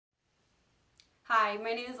Hi,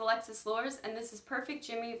 my name is Alexis Luhrs, and this is Perfect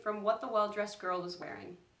Jimmy from What the Well-Dressed Girl Was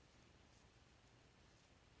Wearing.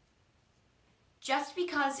 Just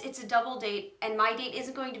because it's a double date and my date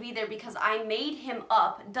isn't going to be there because I made him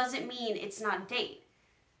up doesn't mean it's not a date.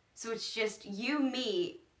 So it's just you,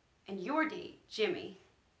 me, and your date, Jimmy.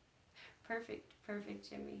 Perfect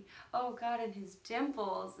Jimmy. Oh God, and his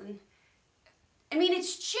dimples, and I mean,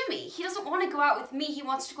 it's Jimmy. He doesn't want to go out with me, he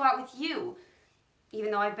wants to go out with you.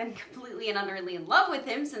 Even though I've been completely and utterly in love with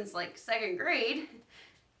him since like 2nd grade.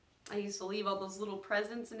 I used to leave all those little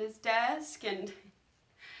presents in his desk and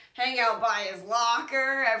hang out by his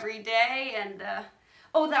locker every day, and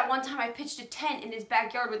oh, that one time I pitched a tent in his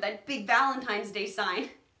backyard with that big Valentine's Day sign.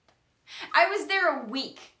 I was there a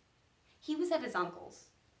week. He was at his uncle's.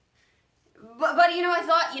 But you know, I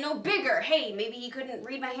thought, you know, bigger. Hey, maybe he couldn't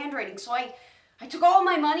read my handwriting, so I took all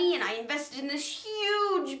my money and I invested in this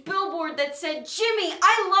huge billboard that said, "Jimmy,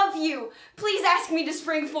 I love you. Please ask me to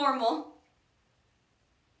spring formal."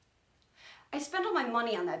 I spent all my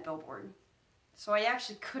money on that billboard, so I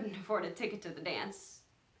actually couldn't afford a ticket to the dance.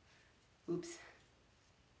 Oops.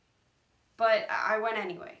 But I went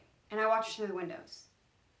anyway, and I watched through the windows.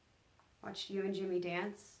 Watched you and Jimmy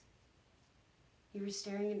dance. You were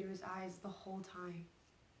staring into his eyes the whole time.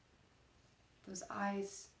 Those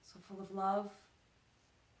eyes so full of love,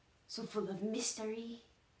 so full of mystery.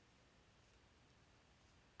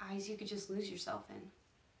 Eyes you could just lose yourself in.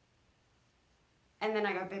 And then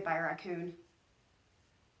I got bit by a raccoon.